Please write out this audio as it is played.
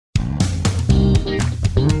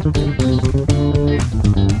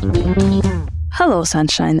Hello,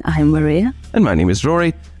 Sunshine. I'm Maria. And my name is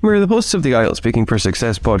Rory. We're the hosts of the IELTS Speaking for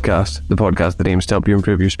Success podcast, the podcast that aims to help you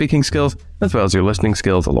improve your speaking skills as well as your listening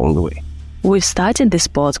skills along the way. We've started this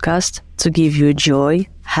podcast to give you joy,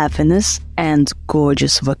 happiness, and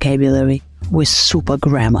gorgeous vocabulary with super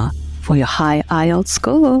grammar for your high IELTS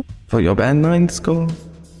score. For your band 9 score.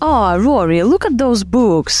 Oh, Rory, look at those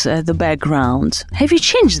books at the background. Have you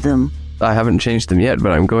changed them? I haven't changed them yet,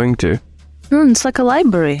 but I'm going to. It's like a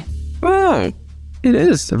library. Oh, it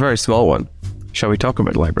is a very small one. Shall we talk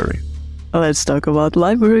about library? Let's talk about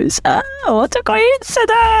libraries. Oh, what a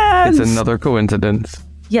coincidence! It's another coincidence.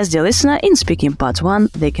 Yes, dear listener, in Speaking Part 1,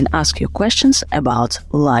 they can ask you questions about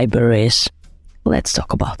libraries. Let's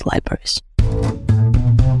talk about libraries.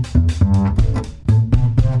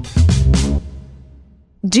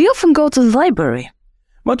 Do you often go to the library?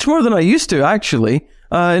 Much more than I used to, actually.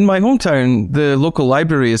 In my hometown, the local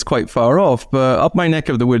library is quite far off, but up my neck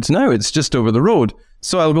of the woods now, it's just over the road.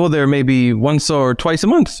 So I'll go there maybe once or twice a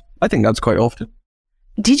month. I think that's quite often.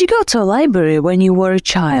 Did you go to a library when you were a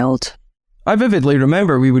child? I vividly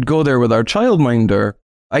remember we would go there with our childminder.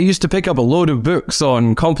 I used to pick up a load of books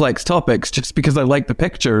on complex topics just because I liked the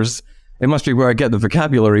pictures. It must be where I get the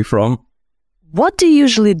vocabulary from. What do you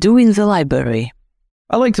usually do in the library?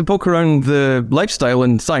 I like to poke around the lifestyle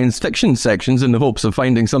and science fiction sections in the hopes of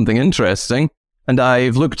finding something interesting. And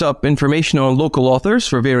I've looked up information on local authors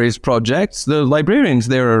for various projects. The librarians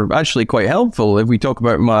there are actually quite helpful if we talk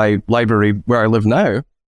about my library where I live now.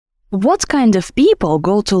 What kind of people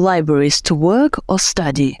go to libraries to work or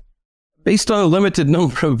study? Based on a limited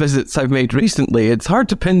number of visits I've made recently, it's hard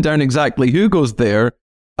to pin down exactly who goes there.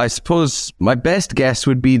 I suppose my best guess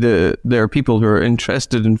would be there are people who are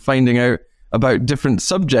interested in finding out about different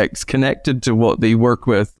subjects connected to what they work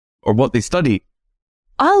with or what they study.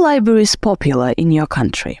 Are libraries popular in your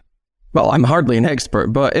country? Well, I'm hardly an expert,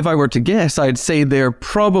 but if I were to guess, I'd say they're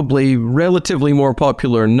probably relatively more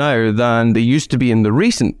popular now than they used to be in the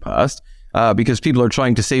recent past, because people are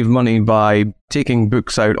trying to save money by taking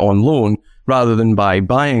books out on loan rather than by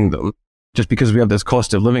buying them, just because we have this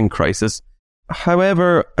cost of living crisis.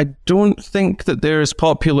 However, I don't think that they're as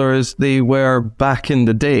popular as they were back in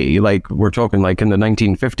the day, like we're talking like in the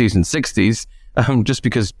 1950s and 60s, just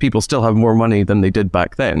because people still have more money than they did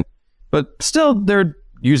back then. But still, they're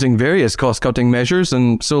using various cost-cutting measures,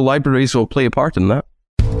 and so libraries will play a part in that.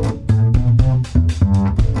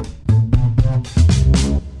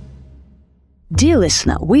 Dear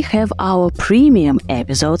listener, we have our premium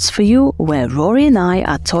episodes for you where Rory and I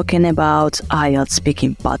are talking about IELTS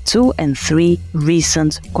Speaking Part 2 and 3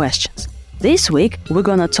 recent questions. This week, we're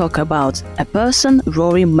gonna talk about a person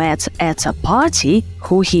Rory met at a party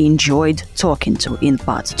who he enjoyed talking to in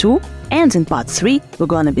Part 2, and in Part 3, we're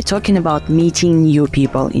gonna be talking about meeting new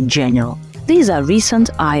people in general. These are recent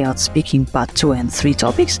IELTS Speaking Part 2 and 3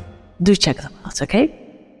 topics. Do check them out, okay?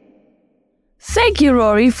 Thank you,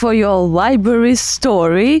 Rory, for your library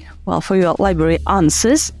story, for your library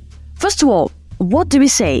answers. First of all, what do we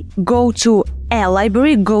say? Go to a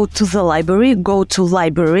library, go to the library, go to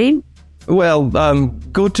library? Well,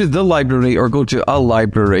 go to the library or go to a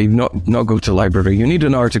library, not go to library. You need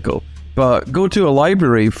an article. But go to a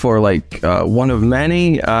library for one of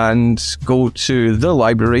many, and go to the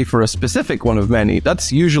library for a specific one of many.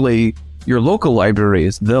 That's usually your local library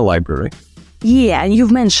is the library. Yeah, and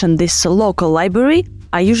you've mentioned this local library.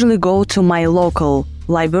 I usually go to my local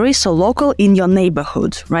library, so local in your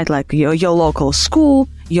neighborhood, right? Like your local school,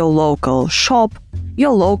 your local shop,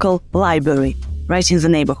 your local library, right, in the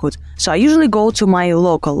neighborhood. So I usually go to my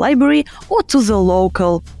local library or to the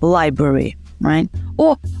local library, right?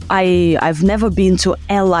 Or I've never been to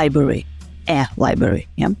a library,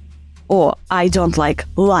 yeah? Or I don't like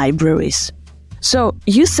libraries. So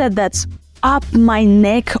you said that's up my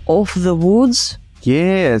neck of the woods?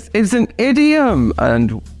 Yes, it's an idiom.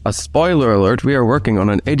 And a spoiler alert, we are working on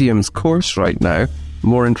an idioms course right now.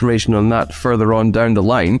 More information on that further on down the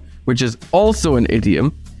line, which is also an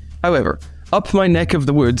idiom. However, up my neck of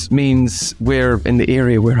the woods means we're in the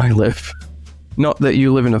area where I live. Not that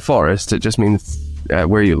you live in a forest, it just means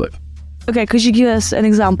where you live. Okay, could you give us an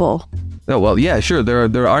example? Oh, well, yeah, sure.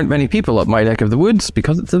 There aren't many people up my neck of the woods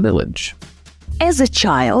because it's a village. As a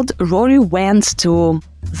child, Rory went to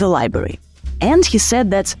the library and he said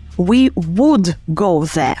that we would go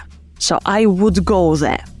there. So I would go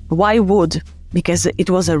there. Why would? Because it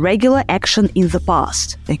was a regular action in the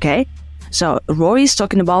past, okay? So Rory is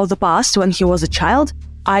talking about the past when he was a child.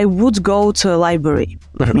 I would go to a library,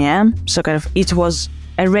 yeah? So kind of it was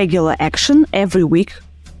a regular action every week.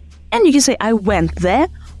 And you can say I went there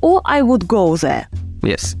or I would go there.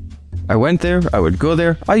 Yes. I went there, I would go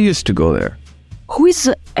there, I used to go there. Who is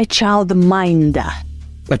a childminder?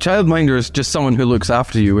 A childminder is just someone who looks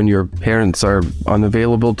after you when your parents are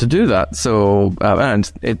unavailable to do that. So,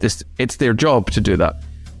 and it's their job to do that.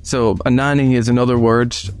 So a nanny is another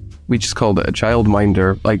word. We just called it a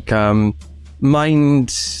childminder. Like,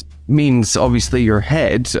 mind means obviously your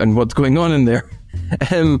head and what's going on in there.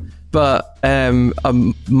 But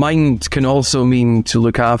a mind can also mean to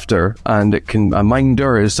look after, and a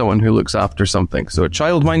minder is someone who looks after something. So a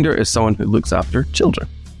childminder is someone who looks after children.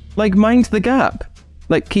 Like mind the gap.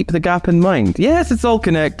 Like keep the gap in mind. Yes, it's all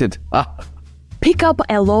connected. Pick up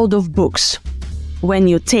a load of books. When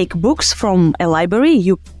you take books from a library,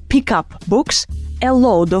 you pick up books, a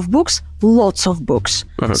load of books, lots of books.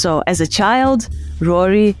 Uh-huh. So as a child,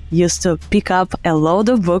 Rory used to pick up a load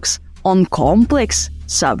of books on complex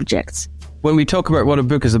subjects. When we talk about what a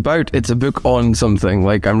book is about, it's a book on something.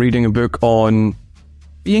 Like I'm reading a book on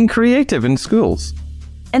being creative in schools.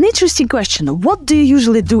 An interesting question. What do you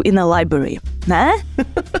usually do in a library? Huh?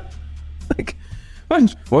 Like,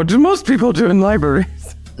 what do most people do in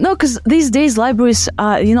libraries? No, because these days libraries,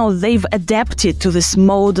 they've adapted to this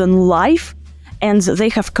modern life, and they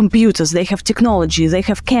have computers, they have technology, they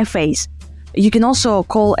have cafes. You can also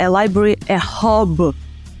call a library a hub.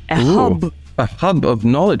 A hub of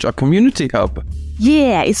knowledge, a community hub.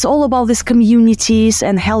 Yeah, it's all about these communities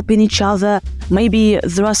and helping each other. Maybe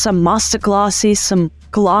there are some master classes, some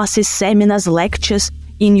classes, seminars, lectures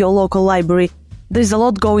in your local library. There's a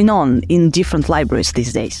lot going on in different libraries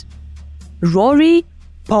these days. Rory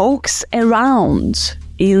pokes around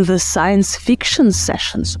in the science fiction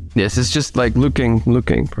sessions. Yes, it's just like looking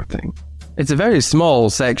for things. It's a very small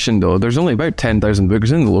section though. There's only about 10,000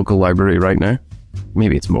 books in the local library right now.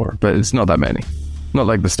 Maybe it's more, but it's not that many. Not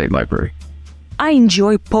like the state library. I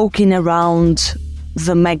enjoy poking around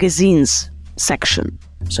the magazines section.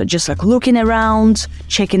 So just like looking around,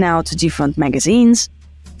 checking out different magazines.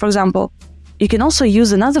 For example, you can also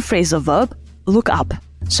use another phrasal verb, look up.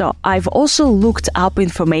 So I've also looked up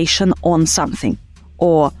information on something.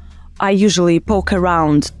 Or I usually poke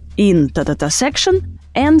around in the section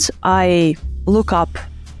and I look up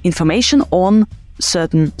information on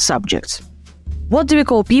certain subjects. What do we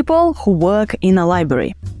call people who work in a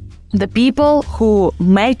library? The people who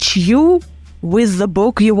match you with the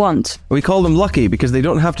book you want. We call them lucky because they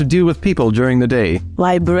don't have to deal with people during the day.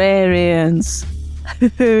 Librarians.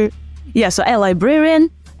 Yeah, so a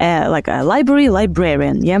librarian, like a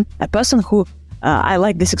librarian, yeah? A person who, I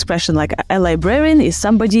like this expression, like a librarian is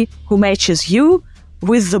somebody who matches you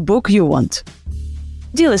with the book you want.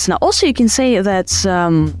 Dear listener, also you can say that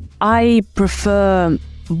I prefer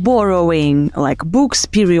borrowing like books,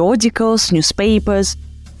 periodicals, newspapers,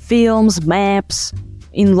 films, maps.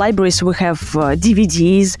 In libraries we have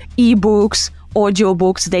DVDs, ebooks,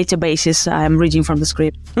 audiobooks, databases. I'm reading from the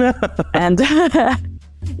script. And there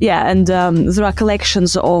are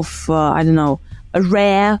collections of,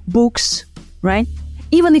 rare books, right?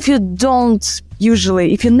 Even if you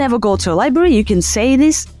if you never go to a library, you can say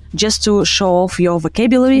this just to show off your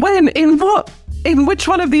vocabulary. When? In what? In which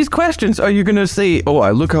one of these questions are you going to say, oh, I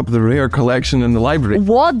look up the rare collection in the library?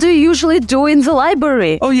 What do you usually do in the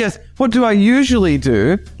library? Oh, yes. What do I usually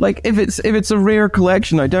do? Like, if it's a rare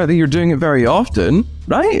collection, I doubt that you're doing it very often,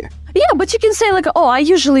 right? Yeah, but you can say like, oh, I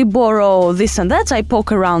usually borrow this and that. I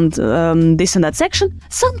poke around this and that section.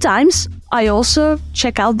 Sometimes I also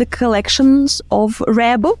check out the collections of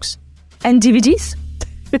rare books and DVDs.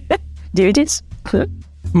 DVDs.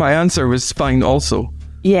 My answer was fine also.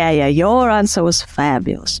 Yeah, your answer was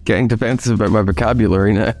fabulous. Getting defensive about my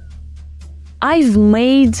vocabulary now. I've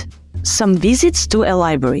made some visits to a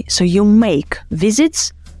library. So you make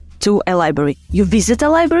visits to a library. You visit a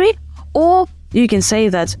library, or you can say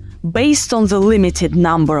that based on the limited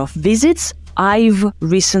number of visits I've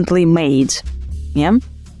recently made. Yeah?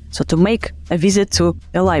 So to make a visit to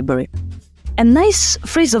a library. A nice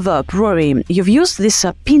phrasal verb, Rory, you've used this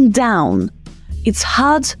pin down. It's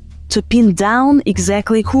hard to pin down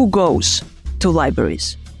exactly who goes to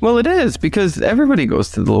libraries. Well, it is, because everybody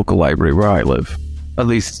goes to the local library where I live. At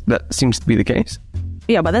least that seems to be the case.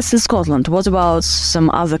 Yeah, but that's in Scotland. What about some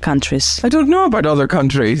other countries? I don't know about other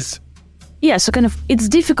countries. Yeah, so it's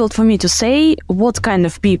difficult for me to say what kind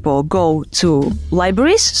of people go to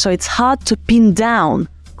libraries, so it's hard to pin down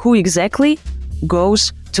who exactly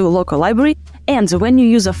goes to a local library. And when you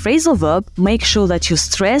use a phrasal verb, make sure that you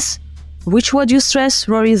stress. Which word you stress,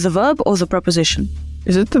 Rory, the verb or the preposition?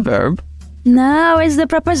 Is it the verb? No, it's the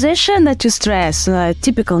preposition that you stress.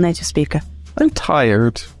 Typical native speaker. I'm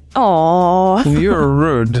tired. Oh, You're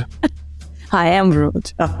rude. I am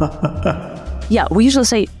rude. Yeah, we usually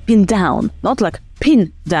say pin down, not like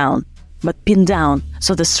pin down, but pin down.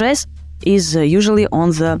 So the stress is usually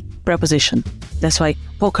on the preposition. That's why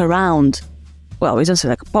poke around. Well, we don't say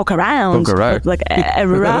like poke around. Poke around. Like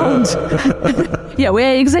around. Yeah,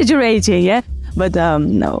 we're exaggerating, yeah? But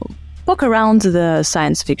no. Poke around the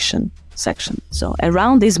science fiction section. So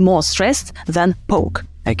around is more stressed than poke,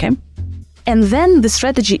 okay? And then the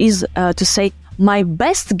strategy is to say, my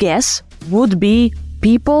best guess would be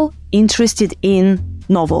people interested in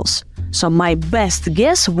novels. So my best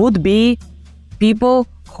guess would be people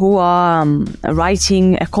who are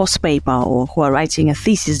writing a course paper or who are writing a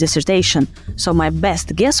thesis dissertation. So my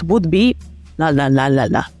best guess would be la la la la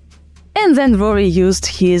la. And then Rory used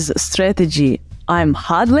his strategy. I'm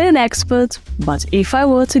hardly an expert, but if I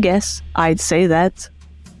were to guess, I'd say that.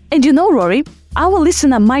 And you know, Rory, our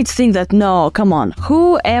listener might think that, no, come on,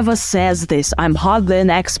 whoever says this, I'm hardly an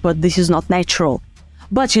expert, this is not natural.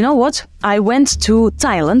 But you know what? I went to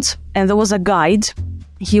Thailand and there was a guide.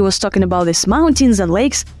 He was talking about these mountains and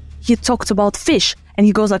lakes. He talked about fish and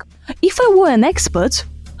he goes like, if I were an expert,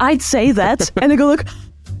 I'd say that. And I go like,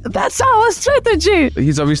 that's our strategy.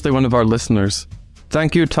 He's obviously one of our listeners.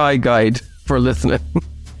 Thank you, Thai guide, for listening.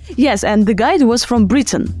 Yes, and the guide was from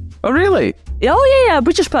Britain. Oh, really? Oh, yeah,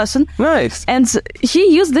 British person. Nice. And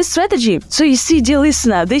he used this strategy. So you see, dear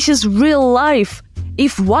listener, this is real life.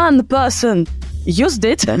 If one person used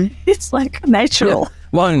it, it's like natural.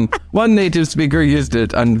 Yeah. One native speaker used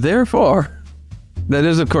it, and therefore, that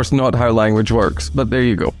is, of course, not how language works, but there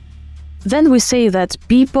you go. Then we say that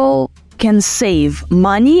people can save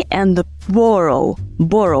money and borrow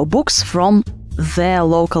books from their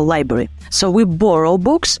local library. So we borrow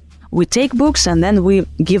books, we take books, and then we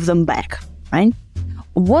give them back, right?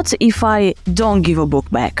 What if I don't give a book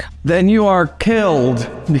back? Then you are killed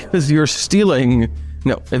because you're stealing.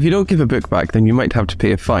 No, if you don't give a book back, then you might have to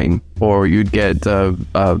pay a fine, or you'd get a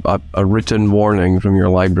written warning from your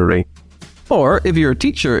library. Or if you're a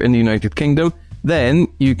teacher in the United Kingdom, then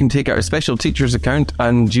you can take out a special teacher's account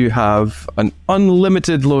and you have an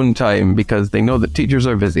unlimited loan time because they know that teachers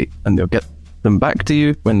are busy and they'll get them back to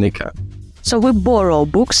you when they can. So we borrow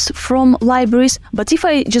books from libraries, but if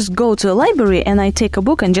I just go to a library and I take a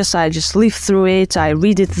book and I just leaf through it, I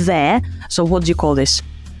read it there, so what do you call this?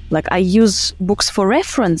 Like I use books for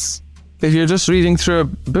reference. If you're just reading through a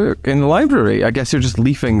book in the library, I guess you're just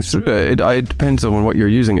leafing through it. It depends on what you're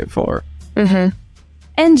using it for. Mm-hmm.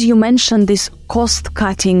 And you mentioned these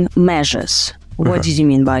cost-cutting measures. What did you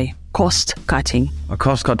mean by cost-cutting? A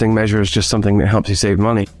cost-cutting measure is just something that helps you save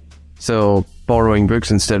money. So borrowing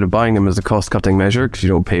books instead of buying them is a cost-cutting measure because you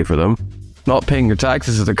don't pay for them. Not paying your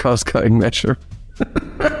taxes is a cost-cutting measure.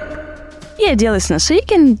 Yeah, dear listeners, so you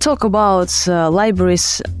can talk about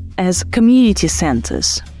libraries as community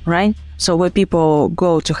centers, right? So where people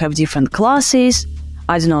go to have different classes,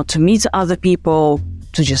 I don't know, to meet other people,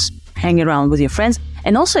 to just hang around with your friends.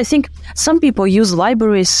 And also, I think some people use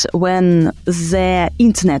libraries when their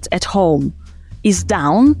internet at home is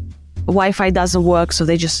down, Wi-Fi doesn't work, so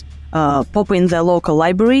they just pop in their local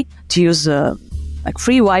library to use like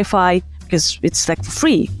free Wi-Fi because it's like for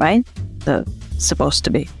free, right? It's supposed to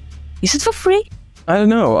be. Is it for free? I don't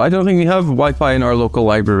know. I don't think we have Wi-Fi in our local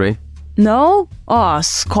library. No? Oh,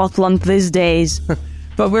 Scotland these days.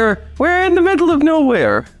 But we're in the middle of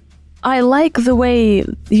nowhere. I like the way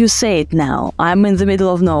you say it now. I'm in the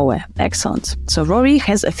middle of nowhere. Excellent. So Rory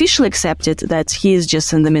has officially accepted that he is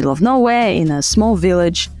just in the middle of nowhere in a small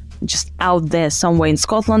village, just out there somewhere in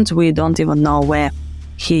Scotland. We don't even know where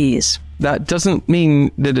he is. That doesn't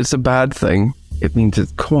mean that it's a bad thing. It means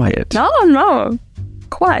it's quiet. No.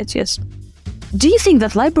 Quiet, yes. Do you think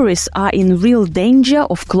that libraries are in real danger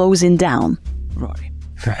of closing down, Rory?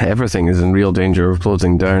 Everything is in real danger of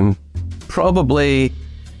closing down. Probably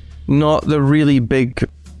not the really big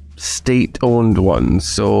state-owned ones.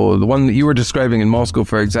 So the one that you were describing in Moscow,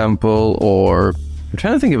 for example, or I'm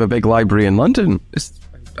trying to think of a big library in London.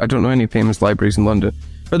 I don't know any famous libraries in London.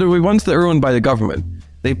 But there will be ones that are owned by the government.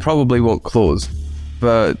 They probably won't close.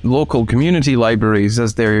 But local community libraries,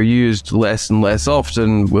 as they're used less and less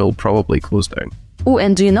often, will probably close down. Oh,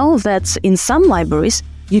 and do you know that in some libraries,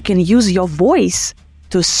 you can use your voice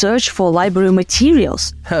to search for library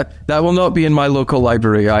materials? That will not be in my local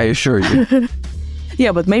library, I assure you.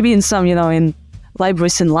 Yeah, but maybe in some, in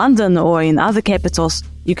libraries in London or in other capitals,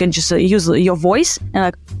 you can just use your voice and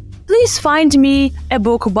like, please find me a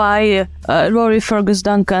book by Rory Fergus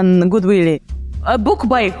Duncan Goodwillie. A book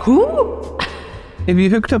by who? If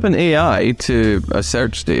you hooked up an AI to a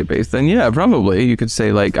search database, then yeah, probably you could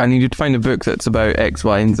say like, I need you to find a book that's about X,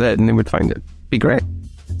 Y, and Z, and they would find it. Be great.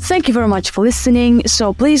 Thank you very much for listening.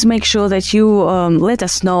 So please make sure that you let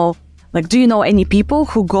us know Like, do you know any people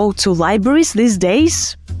who go to libraries these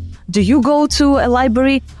days? Do you go to a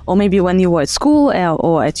library? Or maybe when you were at school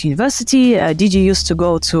or at university, did you used to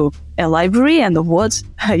go to a library, and what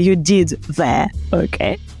you did there?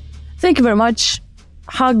 Okay. Thank you very much.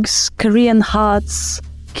 Hugs, Korean hearts,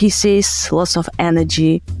 kisses, lots of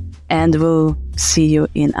energy, and we'll see you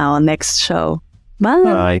in our next show. Bye.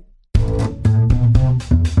 Bye.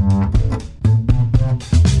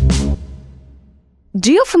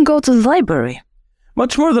 Do you often go to the library?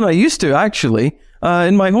 Much more than I used to, actually.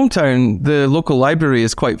 In my hometown, the local library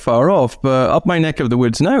is quite far off, but up my neck of the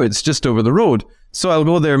woods now, it's just over the road. So I'll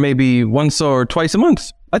go there maybe once or twice a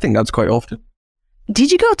month. I think that's quite often.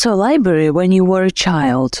 Did you go to a library when you were a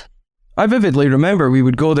child? I vividly remember we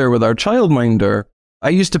would go there with our childminder. I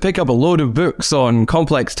used to pick up a load of books on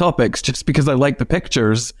complex topics just because I liked the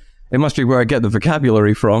pictures. It must be where I get the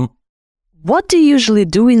vocabulary from. What do you usually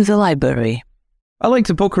do in the library? I like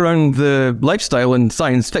to poke around the lifestyle and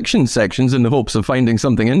science fiction sections in the hopes of finding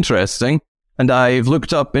something interesting. And I've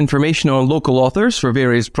looked up information on local authors for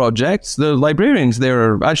various projects. The librarians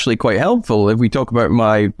there are actually quite helpful if we talk about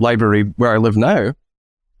my library where I live now.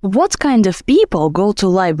 What kind of people go to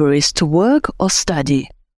libraries to work or study?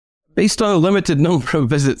 Based on a limited number of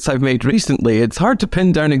visits I've made recently, it's hard to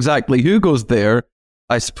pin down exactly who goes there.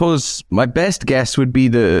 I suppose my best guess would be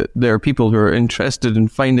there are people who are interested in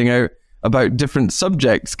finding out about different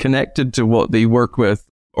subjects connected to what they work with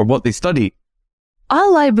or what they study.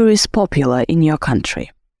 Are libraries popular in your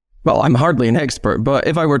country? Well, I'm hardly an expert, but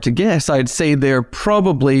if I were to guess, I'd say they're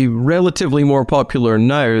probably relatively more popular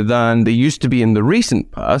now than they used to be in the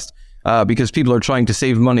recent past, because people are trying to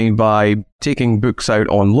save money by taking books out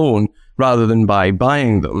on loan rather than by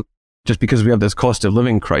buying them, just because we have this cost of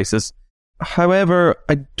living crisis. However,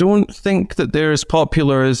 I don't think that they're as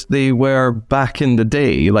popular as they were back in the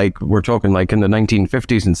day, like we're talking like in the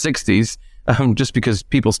 1950s and 60s, just because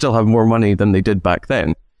people still have more money than they did back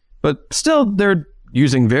then. But still, they're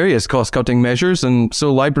using various cost-cutting measures, and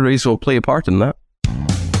so libraries will play a part in that.